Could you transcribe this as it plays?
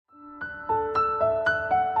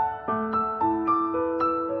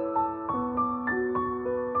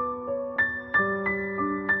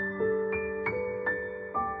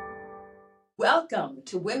Welcome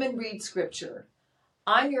to Women Read Scripture.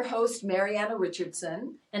 I'm your host, Mariana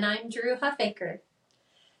Richardson. And I'm Drew Huffaker.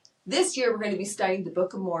 This year we're going to be studying the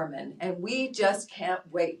Book of Mormon, and we just can't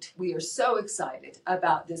wait. We are so excited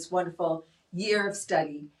about this wonderful year of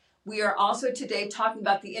study. We are also today talking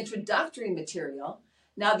about the introductory material.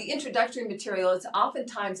 Now, the introductory material is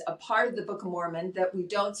oftentimes a part of the Book of Mormon that we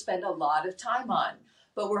don't spend a lot of time on,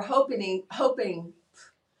 but we're hoping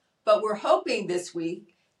this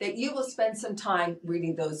week that you will spend some time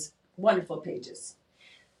reading those wonderful pages.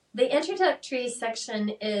 The introductory section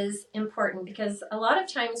is important because a lot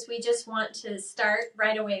of times we just want to start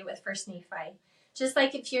right away with First Nephi. Just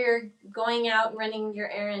like if you're going out and running your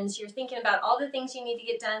errands, you're thinking about all the things you need to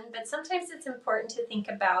get done, but sometimes it's important to think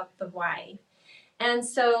about the why. And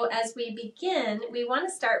so as we begin, we want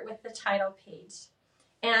to start with the title page.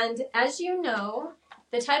 And as you know,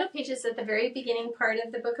 the title page is at the very beginning part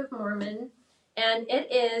of the Book of Mormon, and it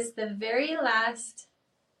is the very last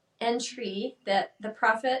entry that the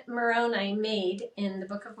prophet Moroni made in the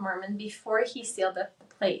Book of Mormon before he sealed up the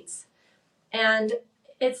plates. And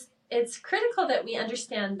it's critical that we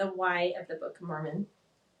understand the why of the Book of Mormon.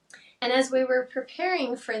 And as we were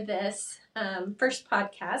preparing for this first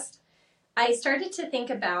podcast, I started to think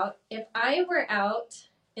about if I were out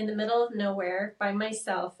in the middle of nowhere by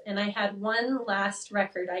myself and I had one last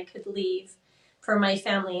record I could leave for my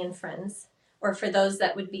family and friends, or for those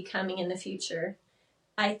that would be coming in the future,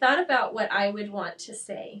 I thought about what I would want to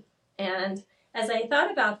say. And as I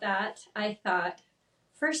thought about that, I thought,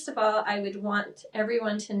 first of all, I would want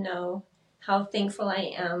everyone to know how thankful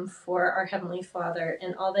I am for our Heavenly Father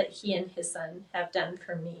and all that He and His Son have done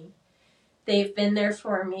for me. They've been there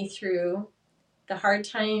for me through the hard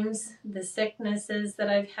times, the sicknesses that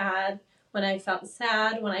I've had, when I felt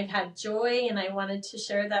sad, when I've had joy and I wanted to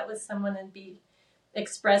share that with someone and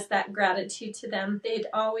express that gratitude to them. They'd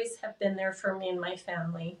always have been there for me and my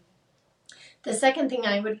family. The second thing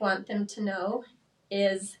I would want them to know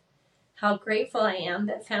is how grateful I am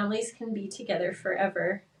that families can be together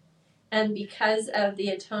forever. And because of the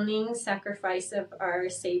atoning sacrifice of our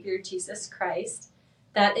Savior Jesus Christ,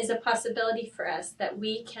 that is a possibility for us, that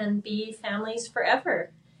we can be families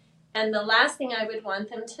forever. And the last thing I would want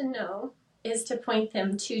them to know is to point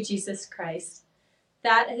them to Jesus Christ.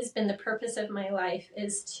 That has been the purpose of my life,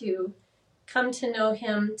 is to come to know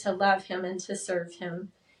Him, to love Him, and to serve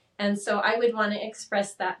Him. And so I would want to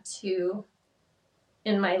express that too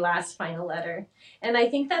in my last final letter. And I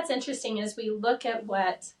think that's interesting as we look at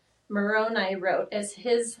what Moroni wrote as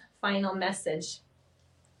his final message.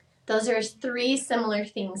 Those are three similar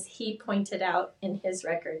things he pointed out in his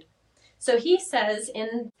record. So he says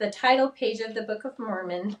in the title page of the Book of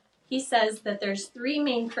Mormon, he says that there's three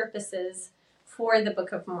main purposes for the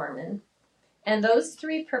Book of Mormon. And those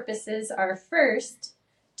three purposes are, first,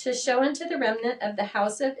 to show unto the remnant of the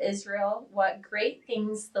house of Israel what great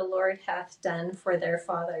things the Lord hath done for their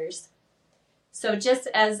fathers. So just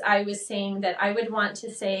as I was saying that I would want to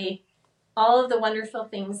say all of the wonderful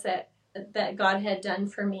things that God had done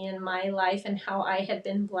for me in my life and how I had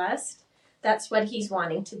been blessed, that's what he's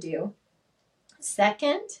wanting to do.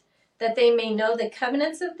 Second, that they may know the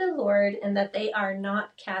covenants of the Lord and that they are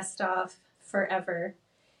not cast off forever.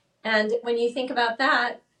 And when you think about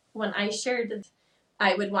that, when I shared that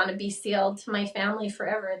I would want to be sealed to my family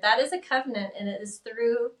forever, that is a covenant, and it is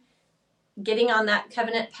through getting on that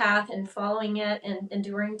covenant path and following it and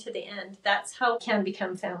enduring to the end. That's how we can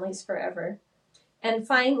become families forever. And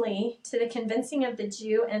finally, to the convincing of the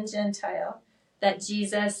Jew and Gentile that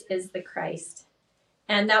Jesus is the Christ.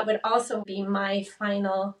 And that would also be my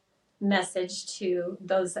final message to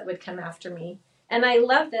those that would come after me. And I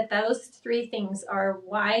love that those three things are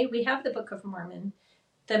why we have the Book of Mormon.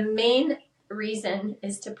 The main reason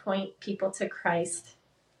is to point people to Christ.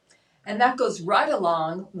 And that goes right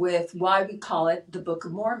along with why we call it the Book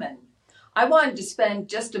of Mormon. I wanted to spend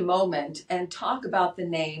just a moment and talk about the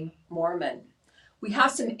name Mormon. We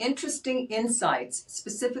have some interesting insights,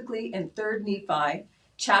 specifically in 3 Nephi,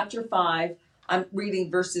 chapter 5. I'm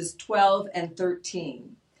reading verses 12 and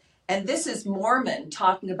 13. And this is Mormon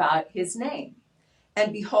talking about his name.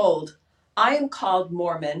 And behold, I am called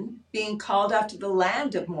Mormon, being called after the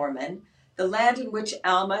land of Mormon, the land in which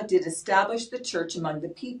Alma did establish the church among the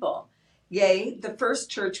people. Yea, the first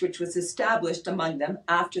church which was established among them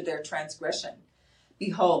after their transgression.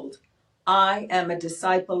 Behold, I am a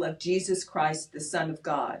disciple of Jesus Christ, the Son of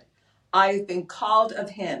God. I have been called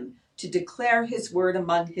of him to declare his word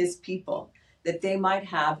among his people, that they might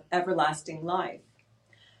have everlasting life.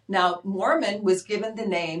 Now, Mormon was given the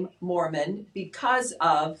name Mormon because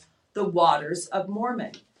of the waters of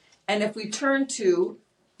Mormon. And if we turn to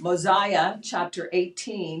Mosiah chapter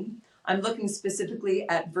 18, I'm looking specifically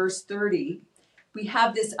at verse 30. We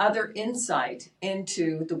have this other insight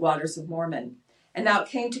into the waters of Mormon. And now it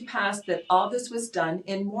came to pass that all this was done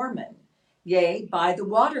in Mormon, yea, by the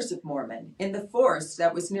waters of Mormon, in the forest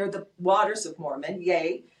that was near the waters of Mormon,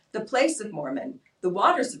 yea, the place of Mormon, the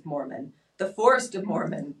waters of Mormon, the forest of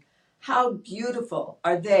Mormon. How beautiful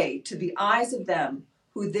are they to the eyes of them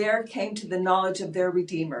who there came to the knowledge of their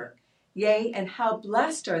Redeemer. Yea, and how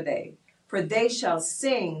blessed are they, for they shall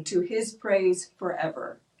sing to his praise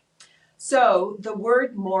forever. So the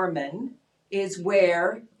word Mormon is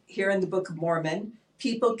where, here in the Book of Mormon,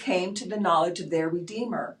 people came to the knowledge of their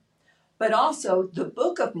Redeemer. But also the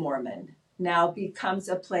Book of Mormon now becomes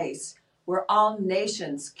a place where all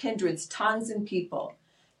nations, kindreds, tongues, and people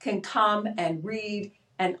can come and read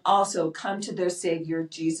and also come to their Savior,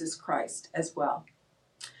 Jesus Christ, as well.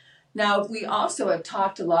 Now, we also have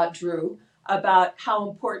talked a lot, Drew, about how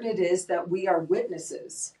important it is that we are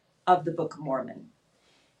witnesses of the Book of Mormon.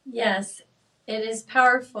 Yes, it is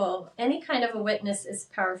powerful. Any kind of a witness is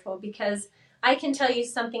powerful because I can tell you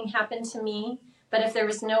something happened to me, but if there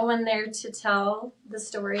was no one there to tell the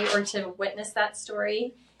story or to witness that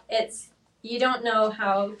story, you don't know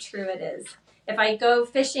how true it is. If I go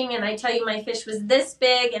fishing and I tell you my fish was this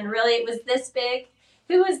big and really it was this big,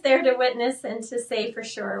 who was there to witness and to say for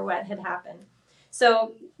sure what had happened?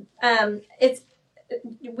 So when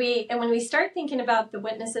we start thinking about the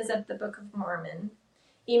witnesses of the Book of Mormon,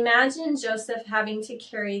 imagine Joseph having to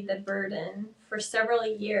carry the burden for several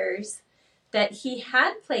years that he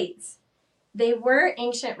had plates. They were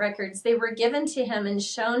ancient records. They were given to him and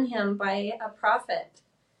shown him by a prophet.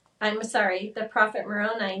 The prophet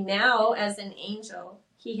Moroni, now as an angel.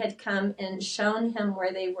 He had come and shown him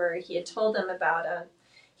where they were. He had told them about them.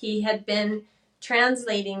 He had been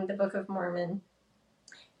translating the Book of Mormon.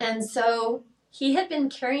 And so he had been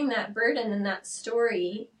carrying that burden and that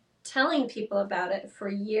story, telling people about it for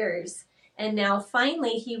years. And now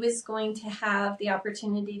finally he was going to have the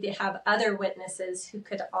opportunity to have other witnesses who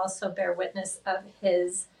could also bear witness of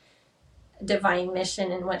his divine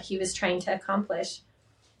mission and what he was trying to accomplish.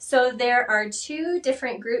 So there are two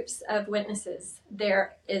different groups of witnesses.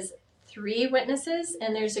 There is 3 witnesses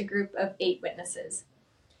and there's a group of 8 witnesses.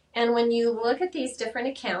 And when you look at these different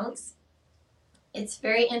accounts, it's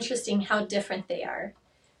very interesting how different they are.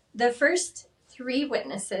 The first 3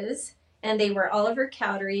 witnesses, and they were Oliver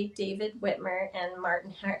Cowdery, David Whitmer, and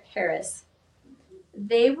Martin Harris,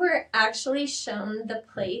 they were actually shown the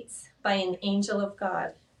plates by an angel of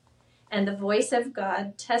God. And the voice of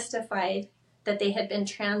God testified that they had been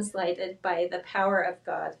translated by the power of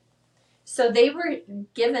God. So they were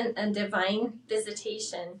given a divine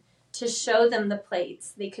visitation to show them the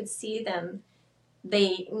plates. They could see them.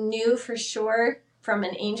 They knew for sure from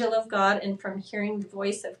an angel of God and from hearing the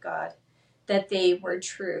voice of God that they were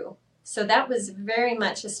true. So that was very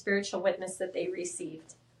much a spiritual witness that they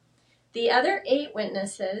received. The other 8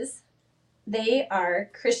 witnesses, they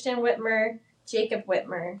are Christian Whitmer, Jacob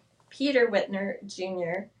Whitmer, Peter Whitmer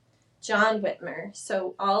Jr., John Whitmer,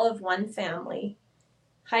 so all of one family.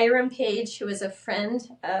 Hiram Page, who was a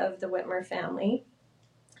friend of the Whitmer family.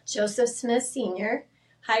 Joseph Smith Sr.,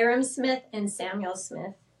 Hiram Smith, and Samuel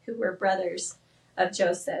Smith, who were brothers of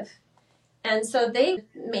Joseph. And so they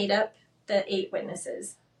made up the 8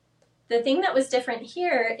 witnesses. The thing that was different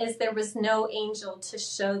here is there was no angel to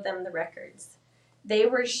show them the records. They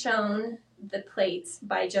were shown the plates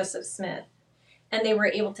by Joseph Smith, and they were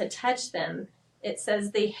able to touch them. It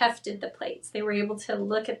says they hefted the plates. They were able to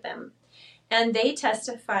look at them. And they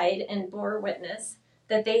testified and bore witness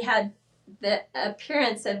that they had the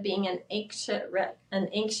appearance of being an ancient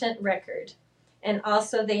record. And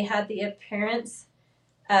also they had the appearance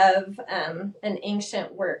of an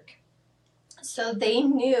ancient work. So they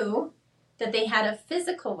knew that they had a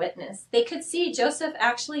physical witness. They could see Joseph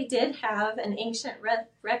actually did have an ancient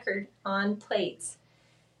record on plates.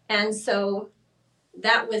 And so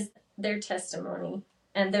that was their testimony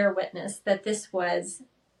and their witness that this was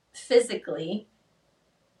physically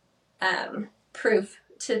proof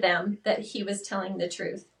to them that he was telling the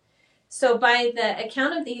truth. So by the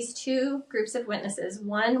account of these 2 groups of witnesses,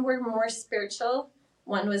 one were more spiritual,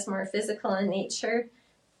 one was more physical in nature.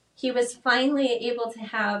 He was finally able to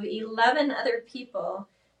have 11 other people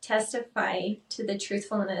testify to the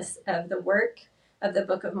truthfulness of the work of the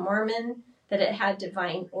Book of Mormon, that it had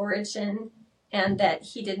divine origin, and that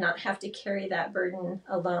he did not have to carry that burden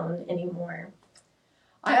alone anymore.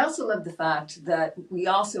 I also love the fact that we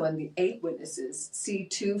also, in the 8 witnesses, see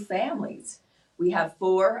 2 families. We have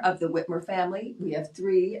 4 of the Whitmer family, we have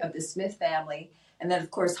 3 of the Smith family, and then,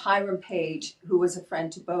 of course, Hiram Page, who was a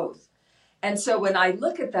friend to both. And so when I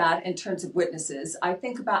look at that in terms of witnesses, I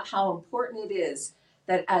think about how important it is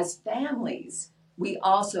that as families, we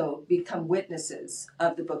also become witnesses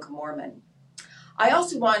of the Book of Mormon. I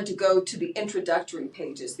also wanted to go to the introductory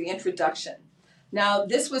pages, the introduction. Now,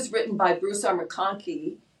 this was written by Bruce R.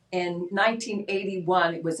 McConkie in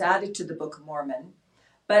 1981. It was added to the Book of Mormon.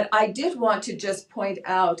 But I did want to just point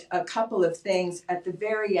out a couple of things at the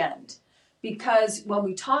very end, because when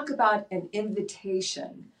we talk about an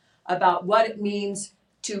invitation, about what it means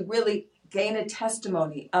to really gain a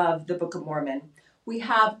testimony of the Book of Mormon, we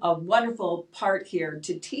have a wonderful part here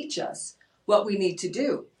to teach us what we need to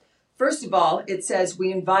do. First of all, it says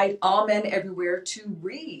we invite all men everywhere to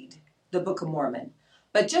read the Book of Mormon.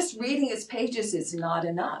 But just reading its pages is not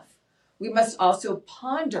enough. We must also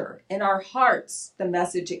ponder in our hearts the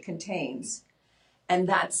message it contains. And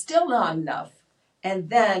that's still not enough. And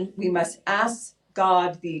then we must ask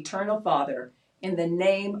God, the Eternal Father, in the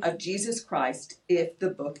name of Jesus Christ, if the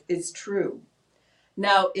book is true.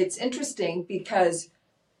 Now, it's interesting because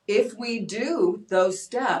if we do those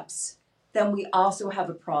steps, then we also have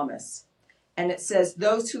a promise. And it says,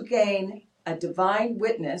 those who gain a divine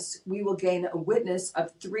witness, we will gain a witness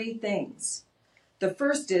of three things. The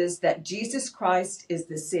first is that Jesus Christ is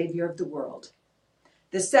the Savior of the world.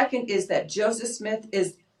 The second is that Joseph Smith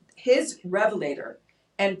is his revelator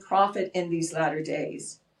and prophet in these latter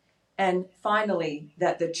days. And finally,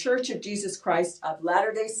 that the Church of Jesus Christ of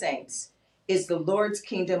Latter-day Saints is the Lord's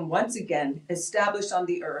kingdom once again established on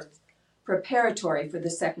the earth, preparatory for the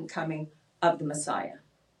second coming of the Messiah.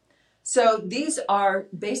 So these are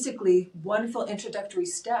basically wonderful introductory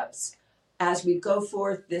steps as we go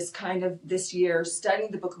forth this year studying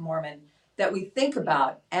the Book of Mormon, that we think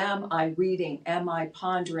about, am I reading, am I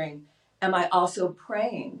pondering, am I also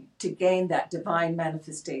praying to gain that divine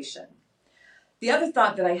manifestation? The other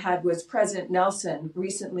thought that I had was President Nelson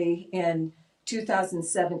recently in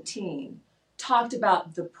 2017 talked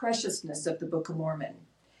about the preciousness of the Book of Mormon.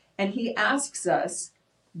 And he asks us,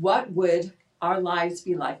 what would our lives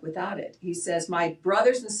be like without it? He says, my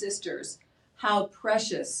brothers and sisters, how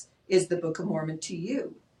precious is the Book of Mormon to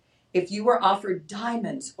you? If you were offered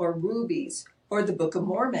diamonds or rubies or the Book of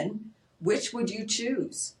Mormon, which would you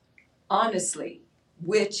choose? Honestly,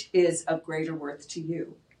 which is of greater worth to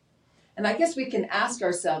you? And I guess we can ask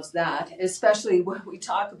ourselves that, especially when we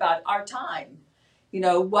talk about our time. You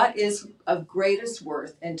know, what is of greatest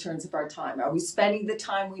worth in terms of our time? Are we spending the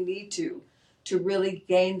time we need to really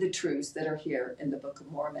gain the truths that are here in the Book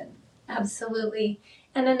of Mormon? Absolutely.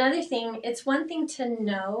 And another thing, it's one thing to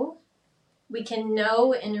know. We can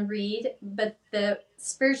know and read, but the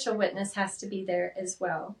spiritual witness has to be there as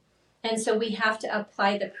well. And so we have to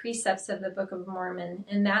apply the precepts of the Book of Mormon,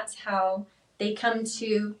 and that's how they come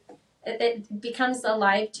to, it becomes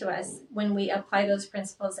alive to us when we apply those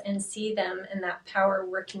principles and see them and that power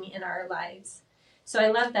working in our lives. So I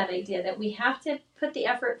love that idea that we have to put the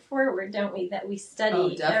effort forward, don't we? That we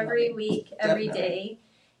study every week, every day,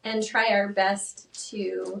 and try our best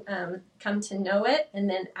to come to know it and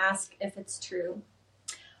then ask if it's true.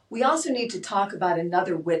 We also need to talk about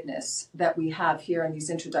another witness that we have here in these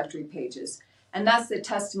introductory pages, and that's the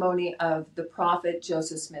testimony of the prophet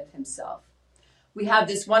Joseph Smith himself. We have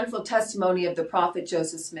this wonderful testimony of the prophet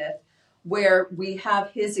Joseph Smith where we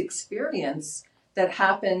have his experience that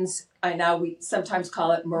happens, I know we sometimes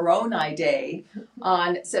call it Moroni Day,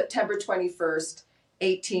 on September 21st,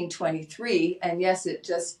 1823. And yes, it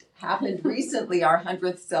just happened recently, our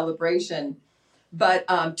 100th celebration, but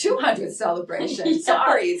 200th celebration. Yeah.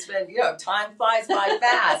 Sorry, it's been, time flies by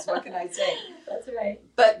fast. What can I say? That's right.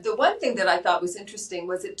 But the one thing that I thought was interesting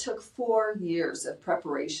was it took 4 years of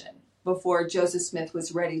preparation before Joseph Smith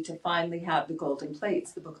was ready to finally have the golden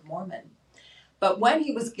plates, the Book of Mormon. But when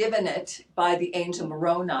he was given it by the angel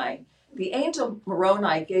Moroni, the angel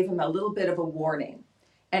Moroni gave him a little bit of a warning.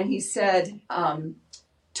 And he said,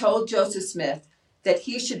 told Joseph Smith that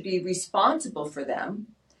he should be responsible for them,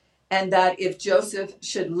 and that if Joseph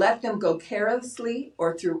should let them go carelessly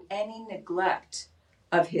or through any neglect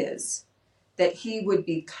of his, that he would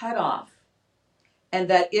be cut off, and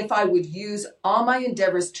that if I would use all my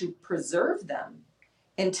endeavors to preserve them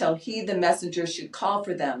until he, the messenger, should call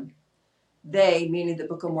for them, they, meaning the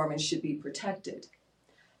Book of Mormon, should be protected.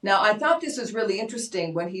 Now, I thought this was really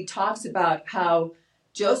interesting when he talks about how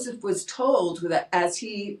Joseph was told that as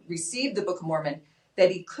he received the Book of Mormon,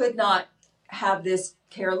 that he could not have this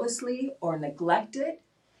carelessly or neglect it.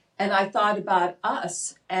 And I thought about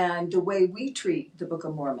us and the way we treat the Book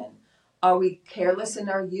of Mormon. Are we careless in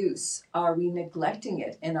our use? Are we neglecting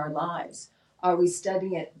it in our lives? Are we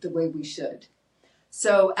studying it the way we should?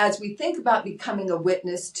 So as we think about becoming a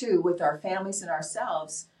witness too with our families and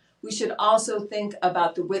ourselves, we should also think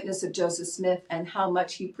about the witness of Joseph Smith and how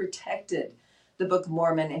much he protected the Book of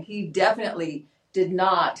Mormon. And he definitely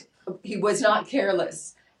he was not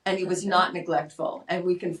careless, and he was not neglectful. And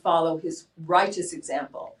we can follow his righteous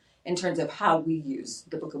example in terms of how we use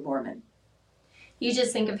the Book of Mormon. You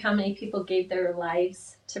just think of how many people gave their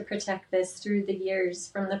lives to protect this through the years,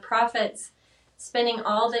 from the prophets spending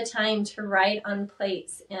all the time to write on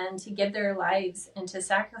plates and to give their lives and to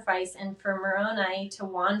sacrifice, and for Moroni to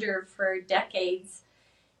wander for decades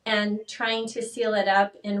and trying to seal it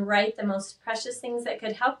up and write the most precious things that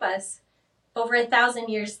could help us over 1,000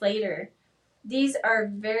 years later. These are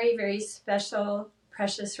very, very special,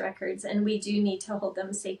 precious records, and we do need to hold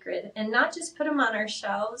them sacred and not just put them on our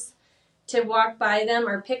shelves to walk by them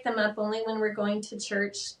or pick them up only when we're going to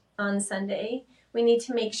church on Sunday. We need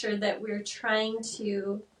to make sure that we're trying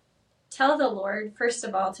to tell the Lord, first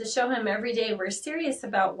of all, to show him every day we're serious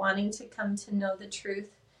about wanting to come to know the truth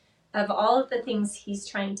of all of the things he's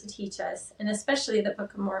trying to teach us, and especially the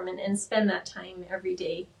Book of Mormon, and spend that time every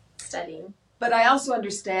day studying. But I also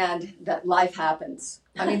understand that life happens.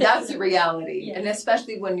 I mean, that's the reality. Yes. And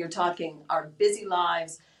especially when you're talking our busy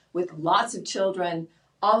lives with lots of children,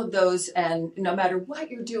 all of those, and no matter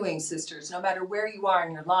what you're doing, sisters, no matter where you are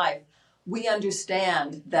in your life, we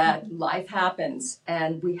understand that life happens,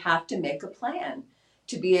 and we have to make a plan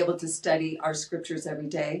to be able to study our scriptures every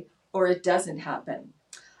day, or it doesn't happen.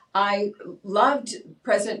 I loved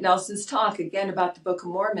President Nelson's talk again about the Book of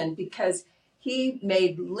Mormon, because he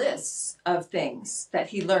made lists of things that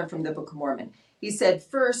he learned from the Book of Mormon. He said,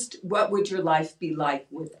 first, what would your life be like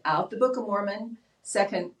without the Book of Mormon?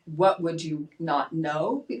 Second, what would you not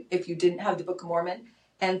know if you didn't have the Book of Mormon?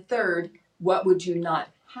 And third, what would you not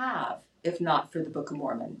have if not for the Book of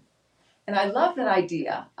Mormon? And I love that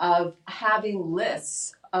idea of having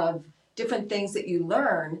lists of different things that you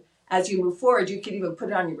learn as you move forward. You could even put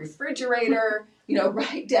it on your refrigerator,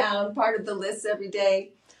 write down part of the list every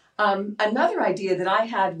day. Another idea that I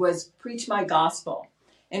had was Preach My Gospel.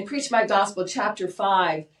 In Preach My Gospel, chapter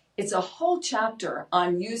 5, it's a whole chapter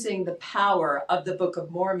on using the power of the Book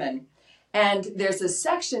of Mormon. And there's a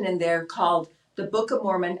section in there called The Book of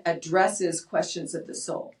Mormon Addresses Questions of the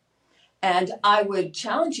Soul. And I would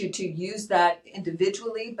challenge you to use that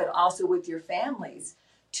individually, but also with your families,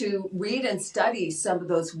 to read and study some of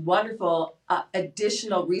those wonderful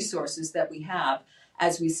additional resources that we have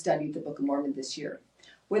as we study the Book of Mormon this year.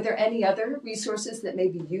 Were there any other resources that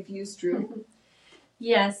maybe you've used, Drew?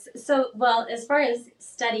 Yes. So, well, as far as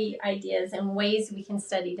study ideas and ways we can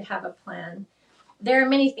study to have a plan, there are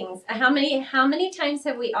many things. How many times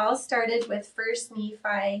have we all started with First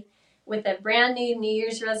Nephi with a brand new New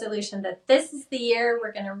Year's resolution that this is the year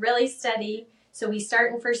we're going to really study? So we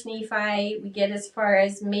start in First Nephi, we get as far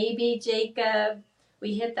as maybe Jacob,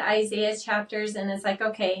 we hit the Isaiah chapters, and it's like,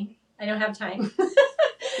 okay, I don't have time.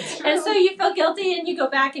 And so you feel guilty and you go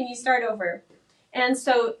back and you start over. And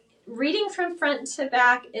so reading from front to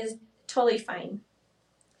back is totally fine.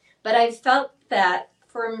 But I felt that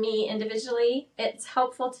for me individually, it's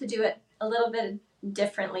helpful to do it a little bit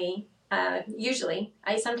differently. Usually,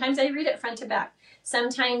 sometimes I read it front to back.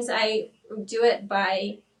 Sometimes I do it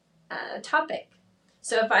by topic.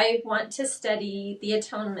 So if I want to study the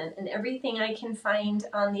atonement and everything I can find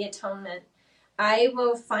on the atonement, I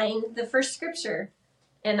will find the first scripture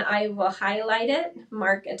and I will highlight it,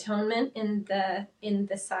 mark atonement in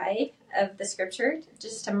the side of the scripture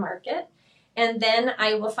just to mark it. And then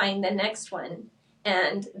I will find the next one.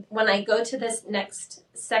 And when I go to this next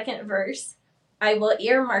second verse, I will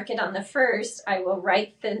earmark it on the first. I will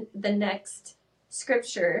write the next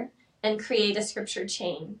scripture and create a scripture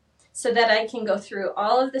chain so that I can go through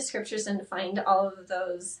all of the scriptures and find all of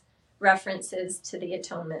those references to the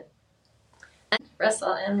atonement. And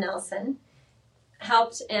Russell M. Nelson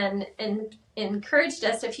helped and encouraged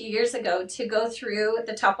us a few years ago to go through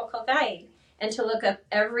the topical guide and to look up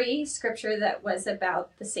every scripture that was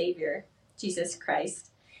about the Savior, Jesus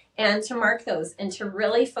Christ, and to mark those and to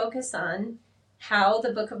really focus on how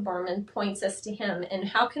the Book of Mormon points us to him and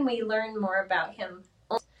how can we learn more about him.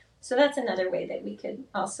 So that's another way that we could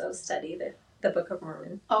also study the Book of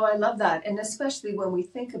Mormon. Oh, I love that. And especially when we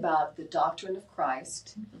think about the doctrine of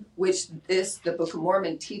Christ, which the Book of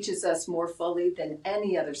Mormon teaches us more fully than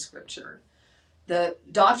any other scripture. The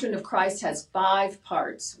doctrine of Christ has 5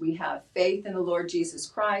 parts. We have faith in the Lord Jesus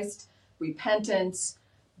Christ, repentance,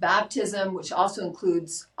 baptism, which also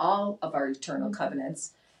includes all of our eternal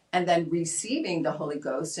covenants, and then receiving the Holy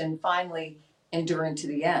Ghost, and finally, enduring to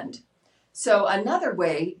the end. So another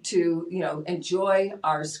way to, enjoy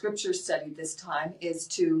our scripture study this time is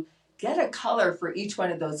to get a color for each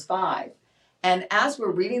one of those 5 And as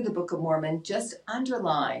we're reading the Book of Mormon, just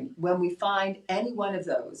underline when we find any one of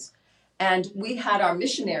those. And we had our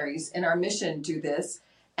missionaries in our mission do this.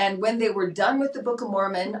 And when they were done with the Book of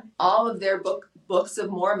Mormon, all of their books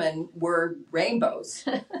of Mormon were rainbows.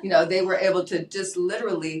 They were able to just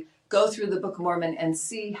literally go through the Book of Mormon and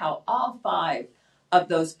see how all 5 of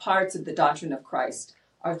those parts of the doctrine of Christ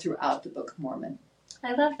are throughout the Book of Mormon.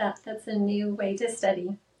 I love that. That's a new way to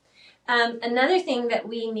study. Another thing that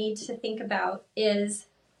we need to think about is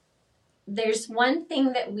there's one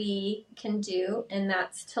thing that we can do, and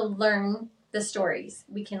that's to learn the stories.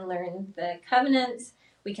 We can learn the covenants,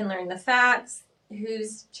 we can learn the facts,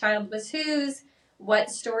 whose child was whose,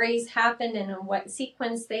 what stories happened and in what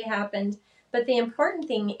sequence they happened. But the important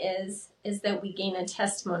thing is that we gain a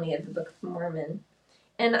testimony of the Book of Mormon.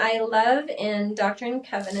 And I love in Doctrine and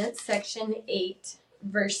Covenants, section 8,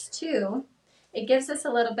 verse 2, it gives us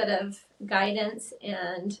a little bit of guidance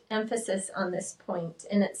and emphasis on this point.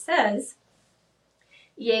 And it says,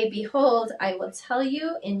 "Yea, behold, I will tell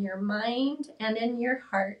you in your mind and in your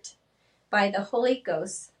heart by the Holy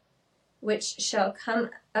Ghost, which shall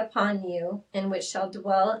come upon you and which shall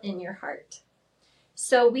dwell in your heart."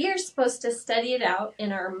 So we are supposed to study it out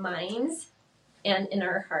in our minds and in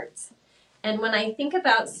our hearts. And when I think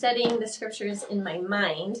about studying the scriptures in my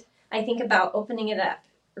mind, I think about opening it up,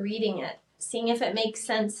 reading it, seeing if it makes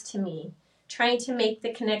sense to me, trying to make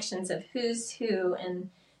the connections of who's who and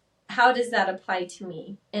how does that apply to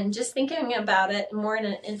me, and just thinking about it more in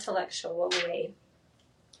an intellectual way.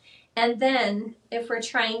 And then if we're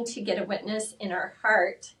trying to get a witness in our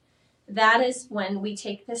heart, that is when we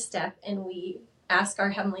take the step and we ask our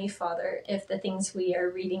Heavenly Father if the things we are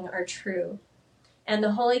reading are true. And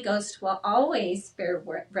the Holy Ghost will always bear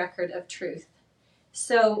record of truth.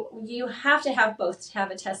 So you have to have both to have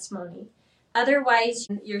a testimony. Otherwise,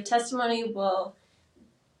 your testimony will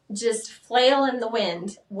just flail in the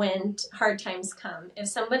wind when hard times come. If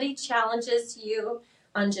somebody challenges you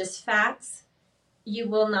on just facts, you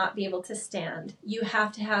will not be able to stand. You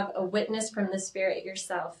have to have a witness from the Spirit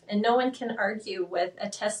yourself. And no one can argue with a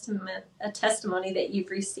testimony that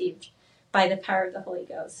you've received by the power of the Holy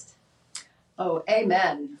Ghost. Oh,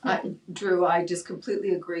 amen. Drew, I just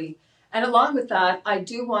completely agree. And along with that, I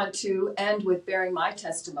do want to end with bearing my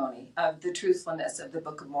testimony of the truthfulness of the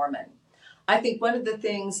Book of Mormon. I think one of the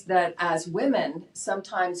things that as women,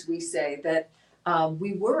 sometimes we say that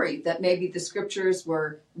we worry that maybe the scriptures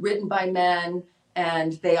were written by men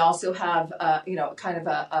and they also have, kind of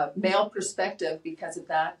a male perspective because of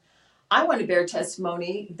that. I want to bear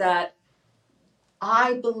testimony that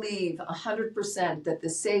I believe 100% that the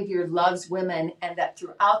Savior loves women and that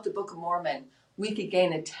throughout the Book of Mormon, we could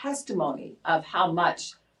gain a testimony of how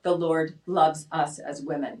much the Lord loves us as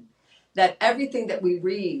women. That everything that we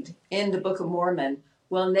read in the Book of Mormon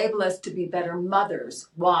will enable us to be better mothers,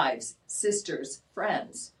 wives, sisters,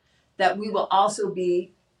 friends. That we will also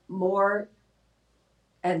be more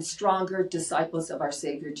and stronger disciples of our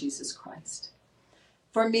Savior, Jesus Christ.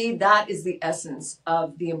 For me, that is the essence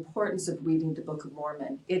of the importance of reading the Book of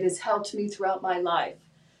Mormon. It has helped me throughout my life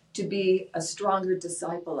to be a stronger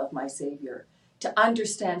disciple of my Savior, to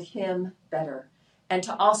understand Him better, and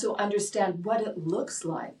to also understand what it looks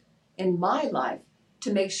like in my life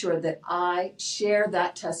to make sure that I share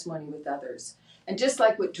that testimony with others. And just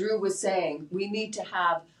like what Drew was saying, we need to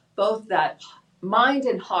have both that mind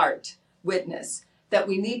and heart witness, that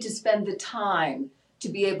we need to spend the time to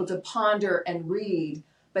be able to ponder and read,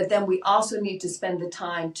 but then we also need to spend the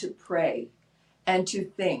time to pray and to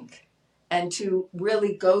think and to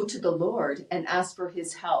really go to the Lord and ask for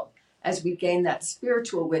His help as we gain that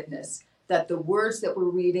spiritual witness, that the words that we're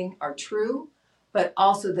reading are true, but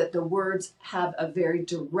also that the words have a very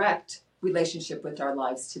direct relationship with our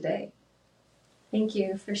lives today. Thank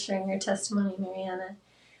you for sharing your testimony, Mariana.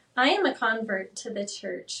 I am a convert to the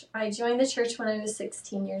church. I joined the church when I was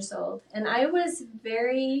 16 years old, and I was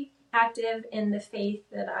very active in the faith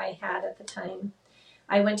that I had at the time.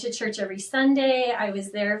 I went to church every Sunday. I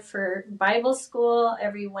was there for Bible school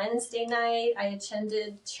every Wednesday night. I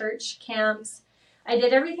attended church camps. I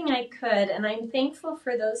did everything I could, and I'm thankful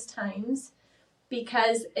for those times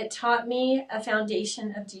because it taught me a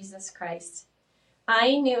foundation of Jesus Christ.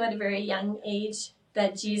 I knew at a very young age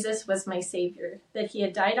that Jesus was my Savior, that He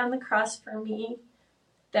had died on the cross for me,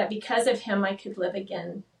 that because of Him I could live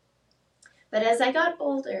again. But as I got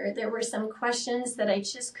older, there were some questions that I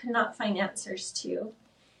just could not find answers to.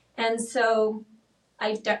 And so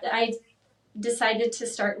I decided to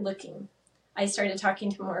start looking. I started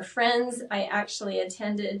talking to more friends. I actually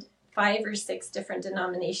attended 5 or 6 different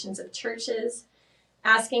denominations of churches,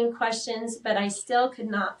 asking questions, but I still could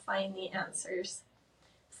not find the answers.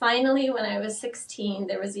 finally, when I was 16,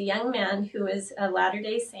 there was a young man who was a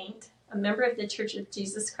Latter-day Saint, a member of the Church of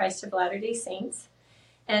Jesus Christ of Latter-day Saints,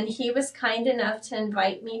 and he was kind enough to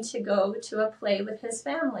invite me to go to a play with his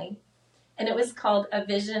family. And it was called A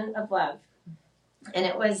Vision of Love. And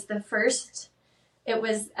it was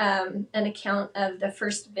an account of the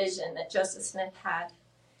first vision that Joseph Smith had.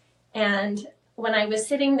 And when I was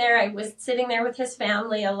sitting there with his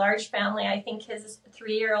family, a large family. I think his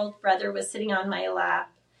 3-year-old brother was sitting on my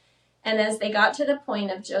lap. And as they got to the point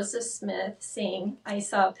of Joseph Smith saying, I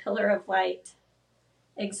saw a pillar of light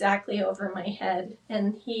exactly over my head.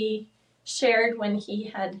 And he shared when he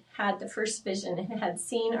had had the first vision and had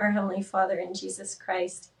seen our Heavenly Father in Jesus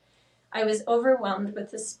Christ. I was overwhelmed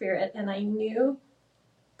with the Spirit, and I knew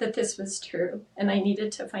that this was true, and I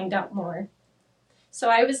needed to find out more. So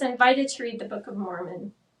I was invited to read the Book of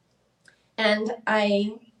Mormon, and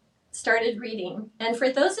I started reading. And for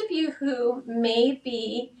those of you who may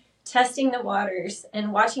be testing the waters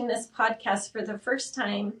and watching this podcast for the first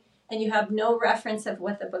time, and you have no reference of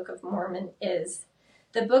what the Book of Mormon is,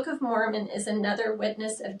 the Book of Mormon is another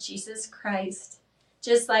witness of Jesus Christ.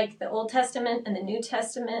 Just like the Old Testament and the New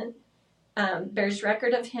Testament bears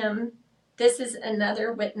record of him, this is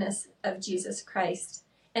another witness of Jesus Christ.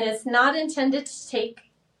 And it's not intended to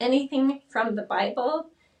take anything from the Bible,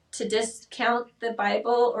 to discount the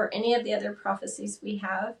Bible or any of the other prophecies we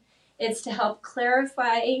have. It's to help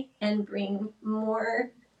clarify and bring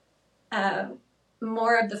more of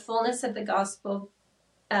the fullness of the gospel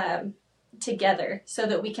together so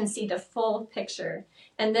that we can see the full picture.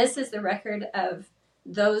 And this is the record of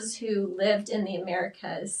those who lived in the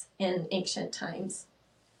Americas in ancient times.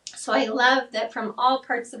 So I love that from all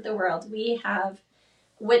parts of the world we have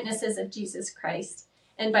witnesses of Jesus Christ.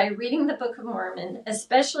 And by reading the Book of Mormon,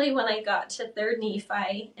 especially when I got to 3rd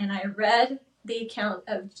Nephi and I read the account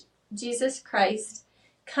of Jesus Christ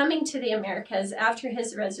coming to the Americas after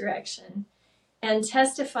his resurrection and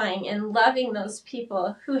testifying and loving those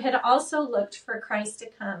people who had also looked for Christ to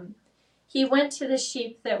come, he went to the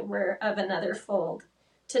sheep that were of another fold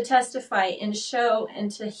to testify and show and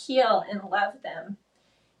to heal and love them.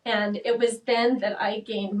 And it was then that I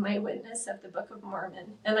gained my witness of the Book of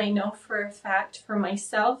Mormon. And I know for a fact for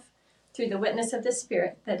myself, through the witness of the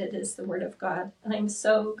Spirit, that it is the Word of God. And I'm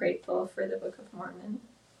so grateful for the Book of Mormon.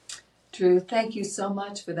 Drew, thank you so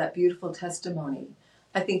much for that beautiful testimony.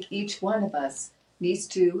 I think each one of us needs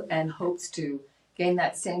to and hopes to gain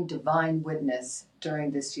that same divine witness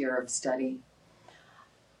during this year of study.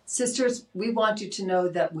 Sisters, we want you to know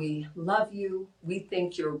that we love you, we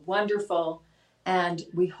think you're wonderful, and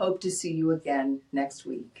we hope to see you again next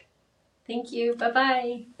week. Thank you.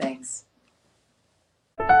 Bye-bye. Thanks.